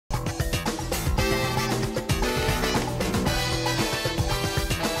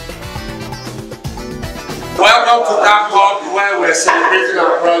Welcome to that hub where we're celebrating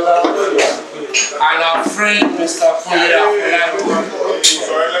our brother and our friend, Mr. Kunle Afolayan.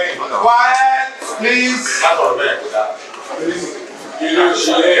 Quiet, please.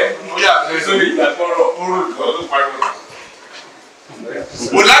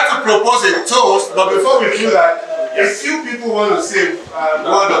 We'd like to propose a toast, but before we do that, a few people want to say a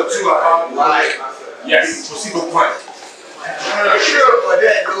word or two about life. Yes, possible point. Sure, but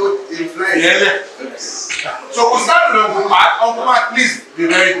there no influence. Yeah. So we'll start with Uncle Mark. Uncle Mark, please be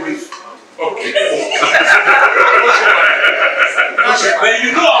very brief. Okay. Then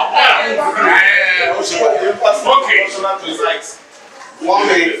you know okay. 1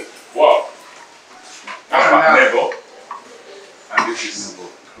 minute. Wow. That's my neighbor. And this is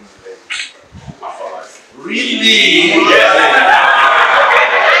Afolayan. Really? Yeah.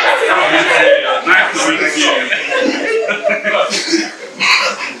 Nice to meet you.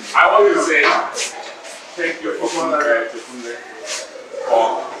 I want to say thank you for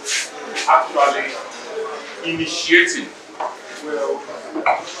actually initiating,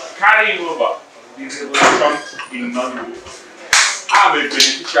 carrying over the revolution in Nollywood. I'm a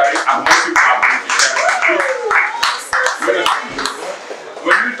beneficiary and most people are beneficiaries.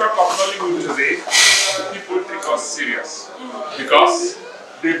 When we talk of Nollywood today, people take us serious because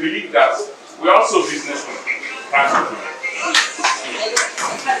they believe that we're also businessmen. And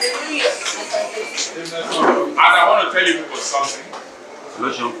I want to tell you people something.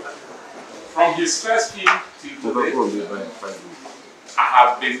 From his first film till today, I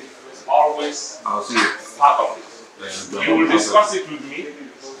have been always part of it. He will discuss it with me,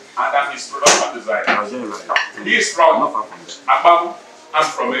 and I'm his production designer. He is from Ababu. I'm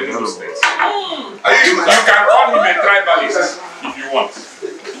from Enugu State. You can call him a tribalist if you want.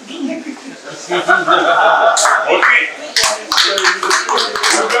 Okay.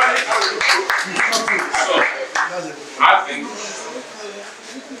 So, I think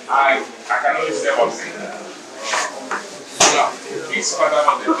I can only say one thing. His father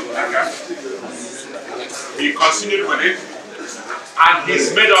was a filmmaker. He continued with it, and he's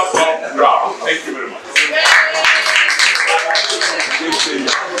made us all proud. Thank you very much.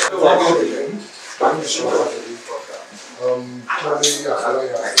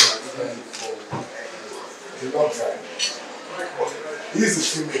 He's the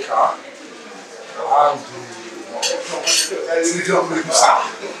filmmaker and the video producer.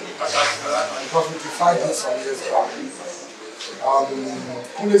 Because we defined this some years back.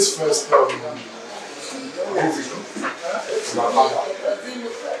 Kunle's first movie, my mother,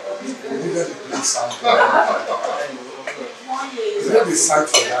 we needed the place and we needed the site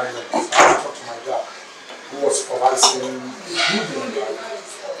for the island. I talked to my dad, who was supervising the building.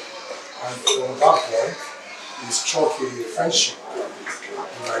 And from that point, he struck a friendship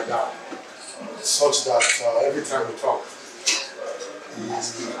with my dad, such that every time we talk, he's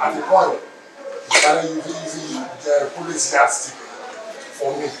at the point, he started using the police yardstick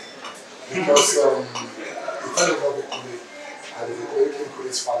for me, because he fell in love with Kunle, and he became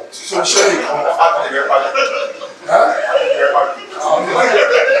Kunle's father. So Sherry,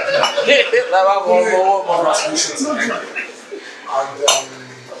 congratulations again. And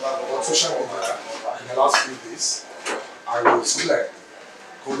on social media, in the last few days, I was clear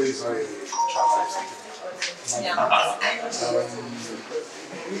Kunle is not a tribalist.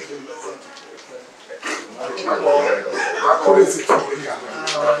 Kunle is a filmmaker,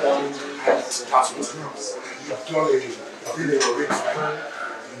 and that's what it is. You've done a great friend.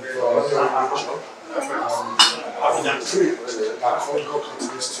 You've done a great job. I pray that God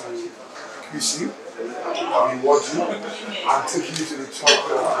continues to use you, reward you, and take you to the top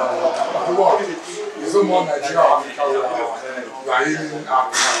of the world. There's no more Nigeria or Africa we are aiming at now.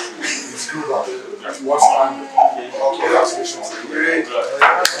 It's global. What's time? Congratulations.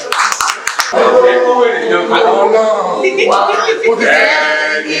 I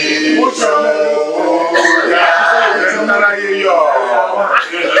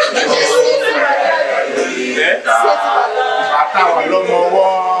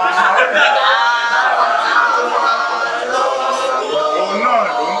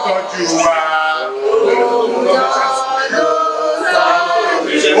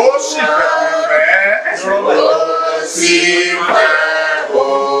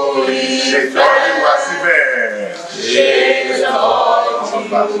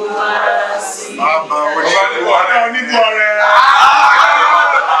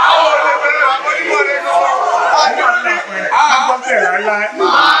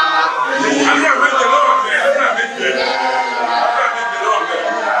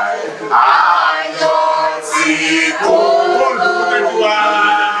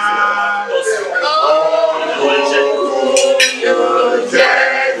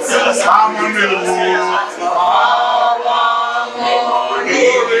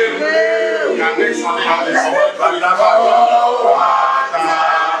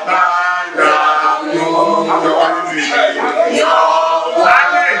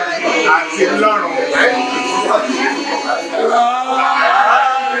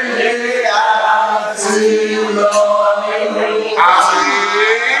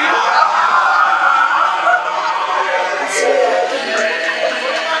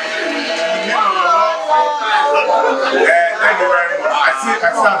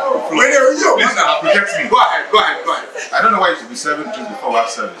Go ahead. I don't know why you should be serving drinks before we have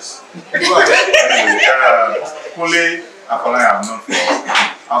service. Go ahead. Kunle, Afolayan, I'm not for,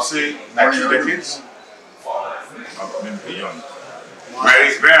 I'll say like 2 decades. Maybe beyond.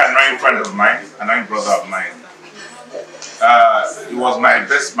 Very annoying friend of mine, annoying brother of mine. He was my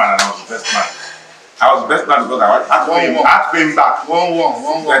best man and I was the best man. I was the best man because I had to pay him back.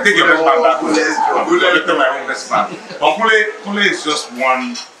 1-1. I take your best man back. I'm collecting my own best man. But Kunle is just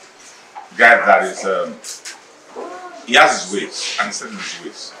one guy that is, he has his ways and he's set in his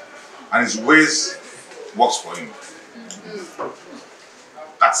ways. And his ways works for him.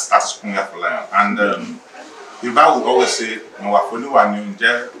 That's Kunle Afolayan. And Yoruba would always say, Kunle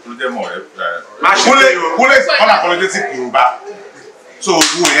is unapologetic Yoruba. So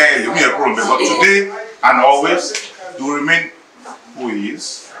but today and always he will remain who he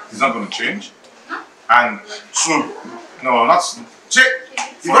is. He's not going to change. And soon, no, not soon.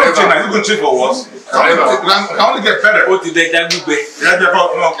 He's going to change. He's going to change for what? Can only get better. No, it's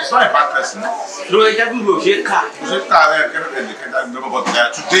not a bad person. But today,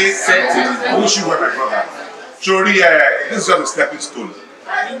 I wish you were my brother. Surely, this is just a stepping stone.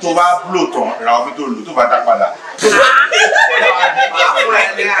 To blow to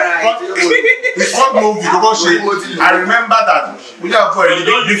I remember that we have for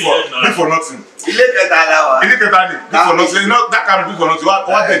nothing. You know that kind of big for nothing.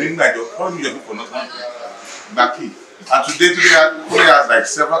 What they didn't like for nothing. Backy. And today Kunle has like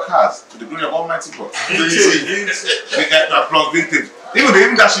several cars to the glory of Almighty God. They get applause vintage. Even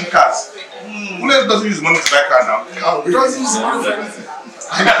the dashing cars. Kunle doesn't use money to buy car now. He doesn't use money for anything.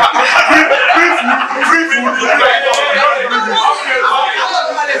 Free food.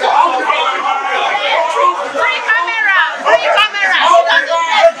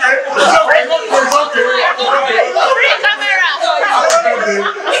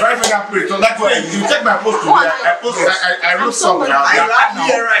 So that's why you check my post today. I wrote something out.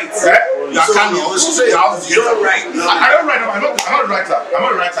 You're right. I don't write. I'm not a writer. I'm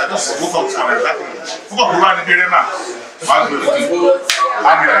not a writer. I just woke up to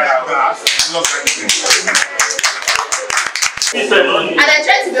And I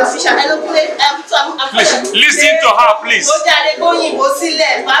try to be official. Hello, please. Listen to her, please.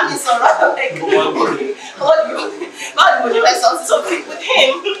 So with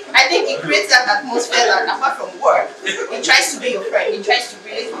him, I think it creates that atmosphere that apart from work, he tries to be your friend. He tries to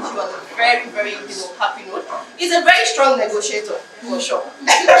relate with you on a very, very happy note. He's a very strong negotiator, for sure.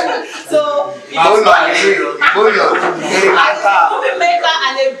 So he's a movie maker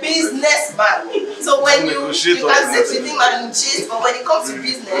and a businessman. So when you can sit with him and gist, but when it comes to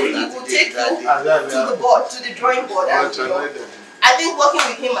business, he will take you to the board, to the drawing board. And, I think working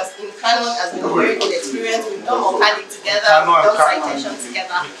with him in Canon has been a very good experience. We've done Mokali together, we've done citation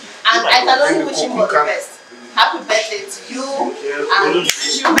together, and I can only wish him all the best. Happy birthday to you, and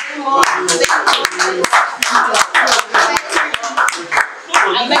wish you many more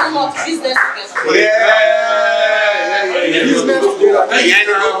and many more business together.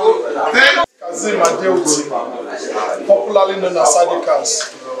 Kazim Adeuti, popularly known as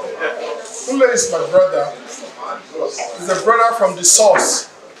Sadikans. Kunle is my brother. He's a brother from the source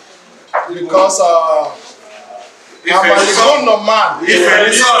because I'm a Ligono man. If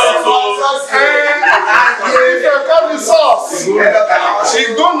you call the source,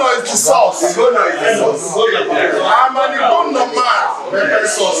 Ligono is the source. I'm a Ligono man.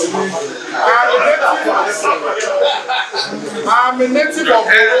 I'm a native of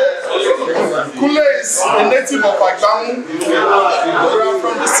Kunle is a native of Agamu. We are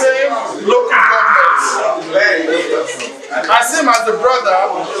from the same local government. I see him as a brother,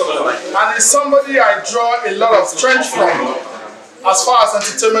 and he's somebody I draw a lot of strength from as far as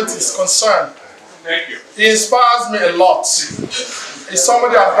entertainment is concerned. Thank you. He inspires me a lot. He's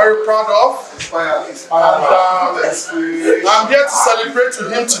somebody I'm very proud of, and I'm here to celebrate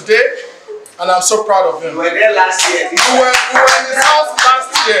with him today, and I'm so proud of him. We were there last year. We were in his house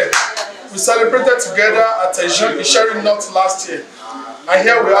last year. We celebrated together at Isheri North last year, and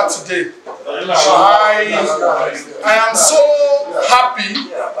here we are today. I am so happy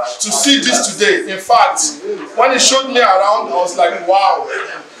to see this today. In fact, when he showed me around, I was like, wow.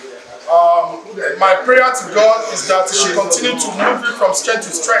 my prayer to God is that He should continue to move you from strength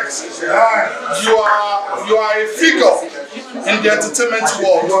to strength. You are a figure in the entertainment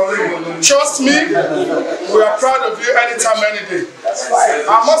world. Trust me, we are proud of you anytime, any day.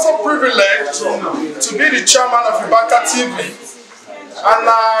 I'm also privileged to be the chairman of Ibaka TV. And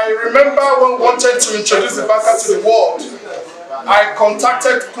I remember when we wanted to introduce Ibaka to the world, I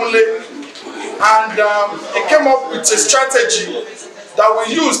contacted Kunle, and he came up with a strategy that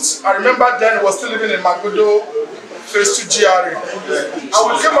we used. I remember then he was still living in Magodo, Phase 2 GRA. And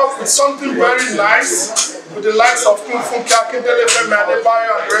we came up with something very nice with the likes of Kunle, Akindele, Femi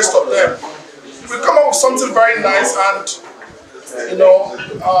Adebayo, and the rest of them. We come up with something very nice, and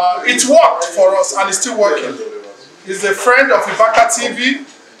it worked for us, and it's still working. He's a friend of Ibaka TV.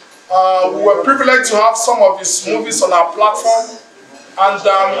 We were privileged to have some of his movies on our platform, and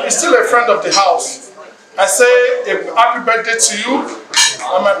he's still a friend of the house. I say a happy birthday to you,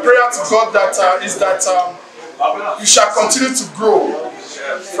 and my prayer to God is that you shall continue to grow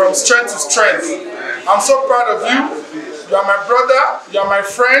from strength to strength. I'm so proud of you. You are my brother, you are my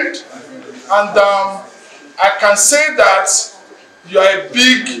friend, and I can say that you are a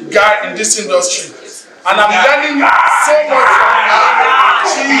big guy in this industry. And I'm learning so much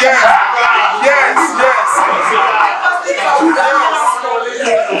from you. Yes.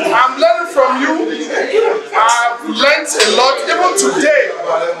 I'm learning from you. I've learned a lot, even today.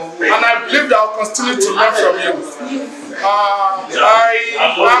 And I believe that I'll continue to learn from you.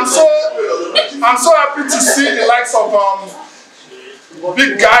 I'm so happy to see the likes of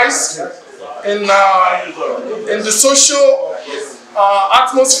big guys in the social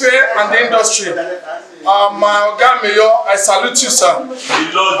atmosphere and the industry. My Oga Mayor, I salute you, sir.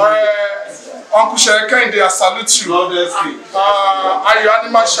 Uncle Sherekende, I salute you. Ayo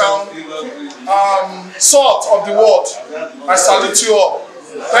Anima Shaun, salt of the world, I salute you all.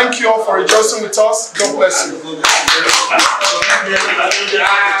 Thank you all for rejoicing with us. God bless you.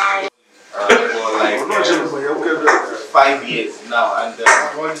 For 5 years now, and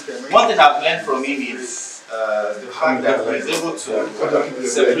one thing I've learned from him is the fact that he's able to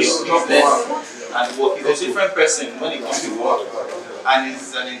separate business and work. He's a different person when it comes to work, and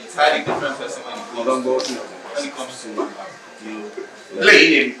he's an entirely different person when it comes to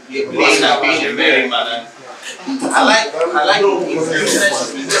playing and being a merry man. I like his business.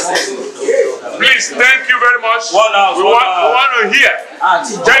 Please, thank you very much. We want to hear.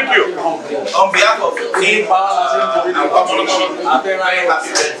 Thank you. On behalf of him, very happy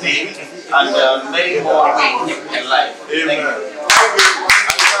birthday and many more in life. Amen.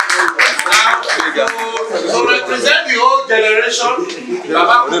 To represent the whole generation,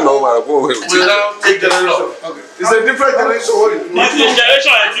 will now take the floor. It's a different generation.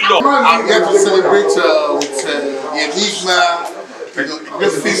 I'm here to celebrate with the Enigma, the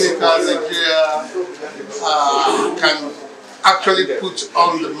filmmaker Nigeria can actually put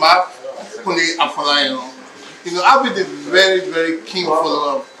on the map Kunle Afolayan. I've been a very, very keen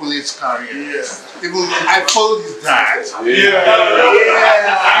follower of Kunle's career. Even I followed his dad.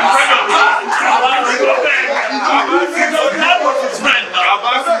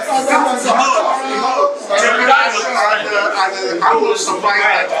 I will survive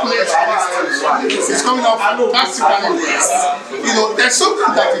that place. It's coming out fantastically well. There's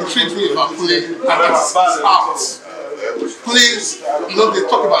something that intrigues me about Kunle, and that's his art. Please, they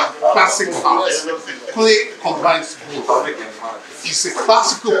talk about classic art. Kunle combines both. He's a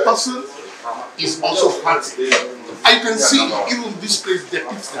classical person, he's also practical. And you can see, even this place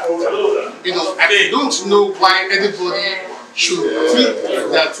depicts that. I don't know why anybody should think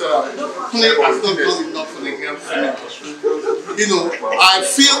that Kunle has not done enough for the Nigerian film industry. I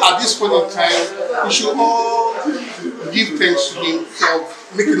feel at this point in time, we should all give thanks to him for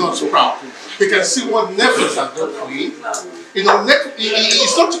making us proud. We can see what Netflix has done for him. He's not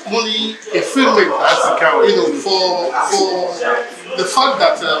only a filmmaker, for the fact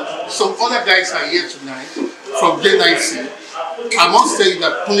that some other guys are here tonight from JNIC. I must tell you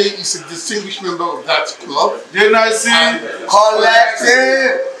that Kunle is a distinguished member of that club. JNIC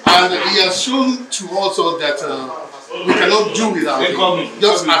Collective. And he has shown to us all that we cannot do without him,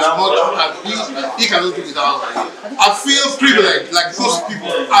 just as much as he cannot do without him. I feel privileged, like most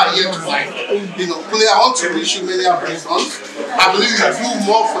people are here tonight. Kunle, I want to wish you many happy returns. I believe you do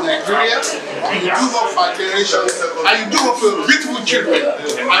more for Nigeria, you do more for our generation, and you do more for beautiful children.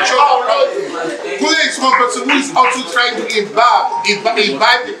 I'm sure I'm proud of you. Kunle is one person who is also trying to imbibe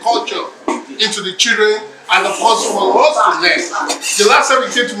the culture into the children, and of course for us to learn. The last time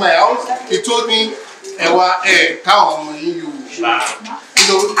he came to my house, he told me, You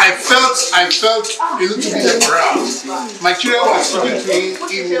know, I felt a little bit embarrassed. My children were speaking to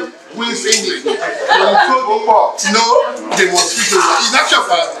me in Queen's English. So he told me, no, they must speak Yoruba. In actual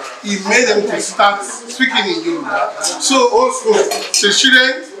fact, he made them to start speaking in Yoruba. So also, the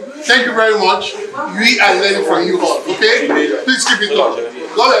children, thank you very much. We are learning from you all, okay? Please keep it up.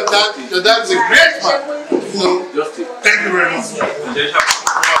 God of that, your dad is a great man. You know, thank you very much.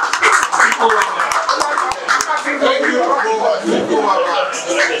 Thank you.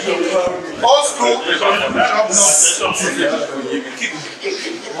 Old school. Okay,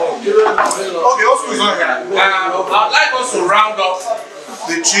 old school is not here. I'd like us to round up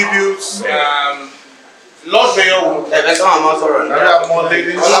the tributes. Lord Mayor, there are more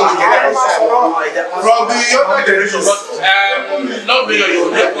ladies from the younger generation. Lord Mayor, you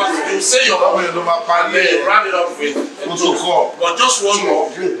help us. You say your and then you round it up with protocol. But just one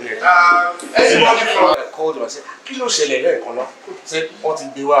more. Anybody from I called him and said, "Kilo shele said what in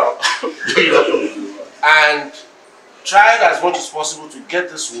Biwa," and tried as much as possible to get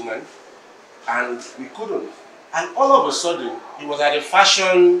this woman, and we couldn't. And all of a sudden, he was at a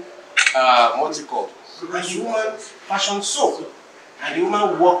fashion, what's it called? And the woman fashion soap, and the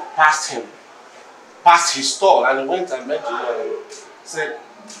woman walked past him, past his stall, and he went and met the woman and said,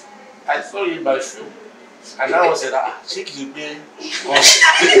 "I saw you by film." And I said, "Shake the pay."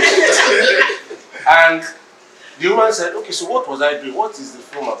 And the woman said, "Okay, so what was I doing? What is the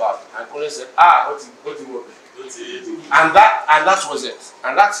film about?" And Kunle said, what and that was it.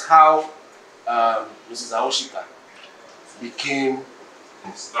 And that's how Mrs. Aoshika became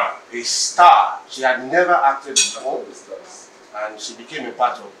a star. She had never acted before, and she became a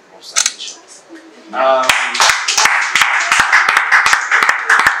part of Salvation.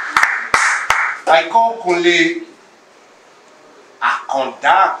 I call Kunle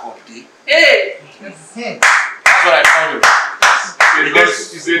Akonda Akonde. Hey! That's what I call him.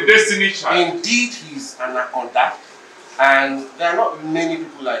 Because he's a destiny child. Indeed, he's an Akonda, and there are not many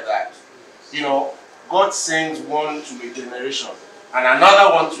people like that. You know, God sends one to a generation and another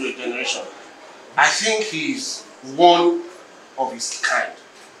one to a generation. I think he's one of his kind.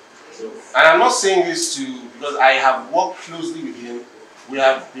 And I'm not saying this because I have worked closely with him. We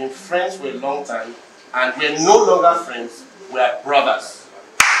have been friends for a long time, and we're no longer friends, we are brothers.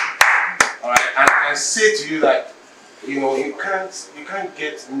 Alright, and I can say to you that, you know, you can't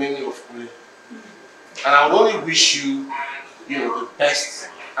get many of Kunle. And I would only wish you, you know, the best.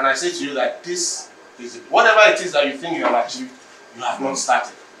 And I say to you that this is it. Whatever it is that you think you have achieved, you have not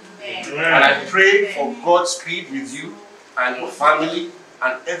started. Amen. And I pray for God's speed with you and your family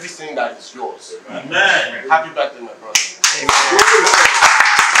and everything that is yours. Amen. Happy birthday, my brother.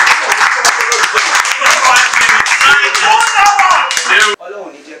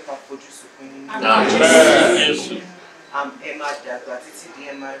 I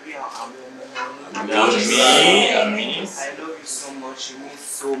love you so much. You mean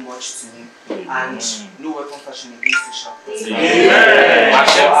so much to me, and no weapon fashioned against you shall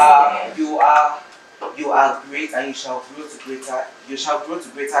prosper. You are great, and you shall grow to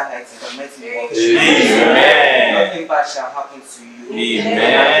greater heights in the mighty name of Jesus. Nothing bad shall happen to you.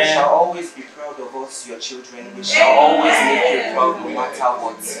 And you shall always be proud of us, your children. We shall always make you proud no matter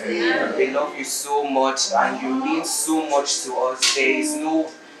what. We love you so much, and you mean so much to us. There's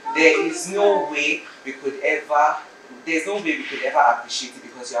no way we could ever appreciate it,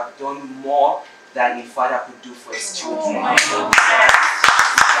 because you have done more than a father could do for his children.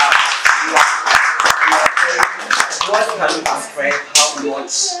 What can you describe how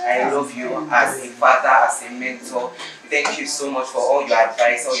much I love you as a father, as a mentor? Thank you so much for all your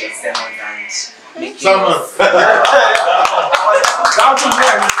advice, all your sermons, and making us.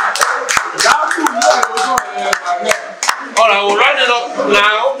 Alright, we'll round it up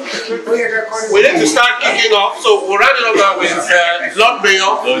now. We need to start kicking off, so we'll round it up now with Lord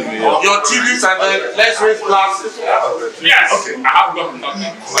Mayor, your tributes, and then let's raise glasses. Yes, okay. I have got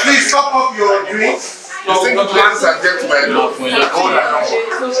nothing. Please top up your drinks. Ladies and gentlemen,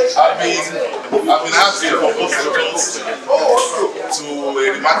 I've been asked to propose to a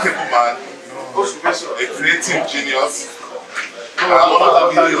remarkable man, a creative genius.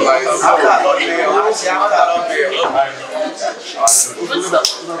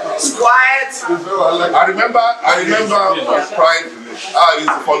 Quiet. I remember with pride how I used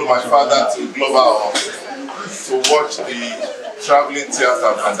to follow my father to Global to watch the traveling theater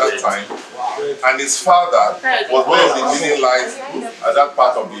at that time, and his father was one of the leading lights at that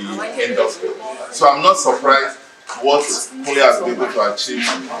part of the industry. So I'm not surprised what Kunle has been able to achieve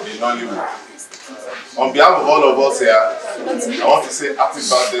in Nollywood. On behalf of all of us here, I want to say happy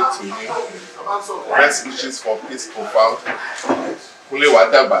birthday to you. Best wishes for peace profound. Kunle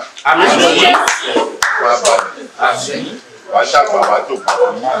Wadagba. Wadagba Wadagba.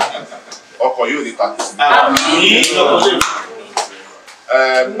 Ọkọ̀ yóò ní takisi.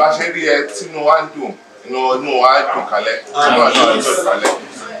 Bá ṣe rí ẹ tínú wa ń dùn, inú wa dùn kalẹ̀, inú wa náà dùn kalẹ̀.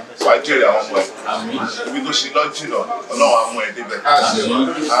 Wàá jèrè àwọn ọmọ ẹ̀. Ibi tó ṣe lọ jìnnà, Ọlọ́run á mú ẹ débẹ̀.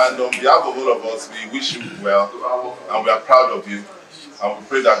 And on behalf of all of us, we wish you well and we are proud of you. And we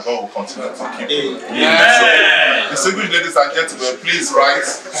pray that God will continue to keep you. Yeah. Distinguished ladies and gentlemen, please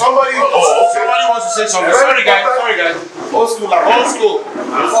rise. Somebody wants to say something. Sorry guys. Old school.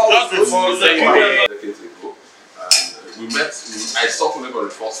 Just before decades ago, and we met. I saw Kunle for the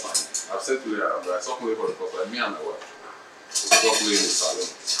first time. I've said to you, I saw Kunle for the first time. Me and my wife. We saw Kunle in the salon,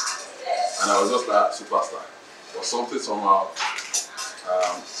 and I was just like superstar. But something somehow,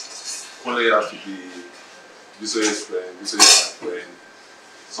 Kunle had to be this way his friend, this way my friend.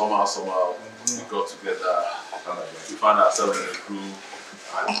 Somehow we got together. We found ourselves in a group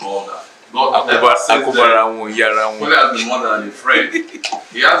and all that. Not ever since then, Kunle has been more than a friend.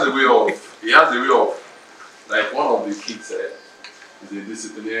 He has a way of, like one of the kids said, he's a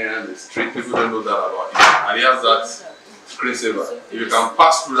disciplinarian, he's strict. People don't know that about him. And he has that screensaver. If you can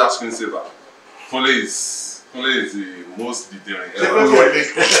pass through that screensaver, Kunle is the most deterring ever.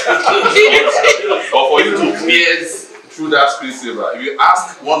 Or for you to pierce through that screensaver, if you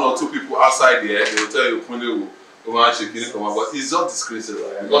ask one or two people outside there, they will tell you Kunle will but it's not the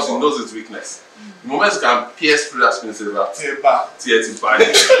screensaver because he knows its weakness. The moment you can pierce through that screensaver,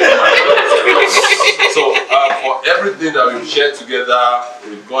 so for everything that we've shared together,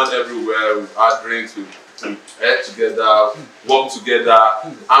 we've gone everywhere, we've had drinks, we've ate together, worked together.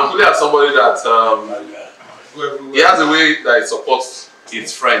 And Kunle is somebody that he has a way that he supports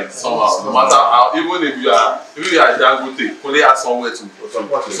its friends somehow. No matter how, even if you are Dangote, Kunle has somewhere to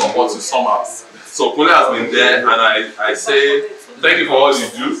support you somehow. So Kunle has been there, and I say thank you for all you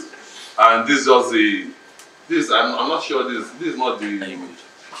do. And this is just I'm not sure this is not the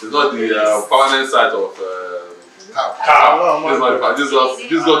permanent site of This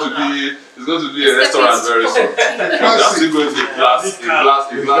is going to be a restaurant very soon. I'm still going to a glass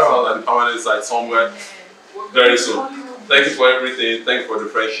house at the permanent site somewhere very soon. Thank you for everything. Thank you for the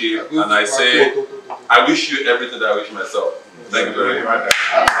friendship. And I say I wish you everything that I wish myself. Thank you very much.